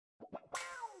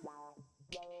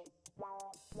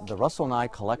The Russell Nye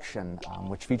collection,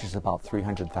 which features about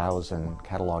 300,000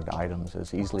 cataloged items,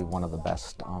 is easily one of the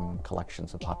best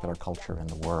collections of popular culture in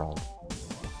the world.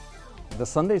 The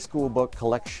Sunday School book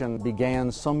collection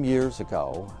began some years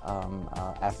ago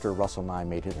after Russell Nye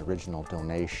made his original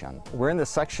donation. We're in the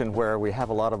section where we have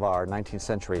a lot of our 19th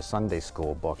century Sunday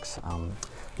School books.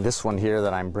 This one here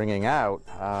that I'm bringing out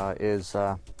is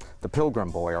The Pilgrim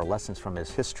Boy, or Lessons from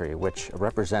His History, which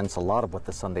represents a lot of what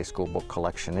the Sunday School book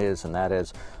collection is, and that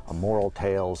is moral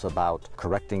tales about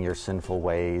correcting your sinful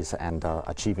ways and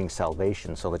achieving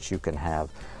salvation so that you can have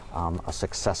a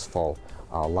successful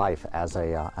life as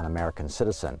an American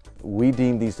citizen. We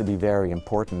deem these to be very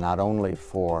important, not only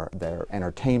for their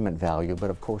entertainment value, but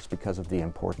of course because of the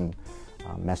important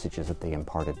messages that they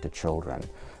imparted to children.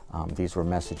 These were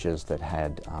messages that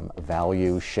had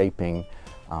value shaping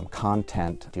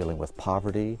content dealing with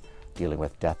poverty, dealing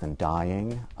with death and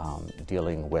dying,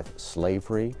 dealing with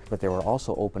slavery, but they were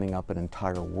also opening up an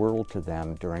entire world to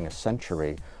them during a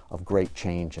century of great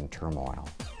change and turmoil.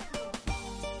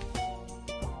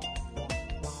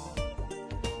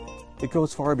 It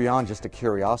goes far beyond just a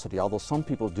curiosity, although some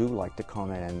people do like to come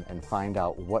in and find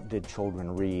out what did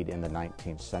children read in the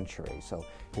 19th century. So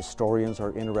historians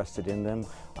are interested in them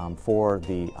for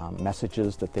the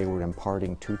messages that they were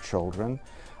imparting to children.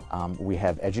 We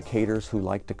have educators who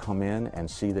like to come in and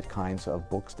see the kinds of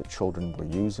books that children were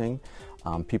using.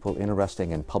 People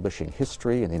interested in publishing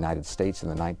history in the United States in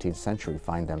the 19th century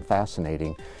find them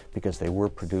fascinating because they were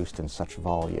produced in such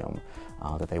volume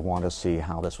that they want to see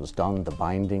how this was done, the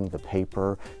binding, the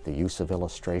paper, the use of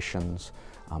illustrations.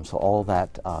 So all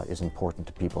that is important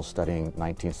to people studying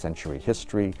 19th century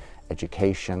history,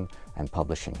 education, and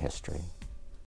publishing history.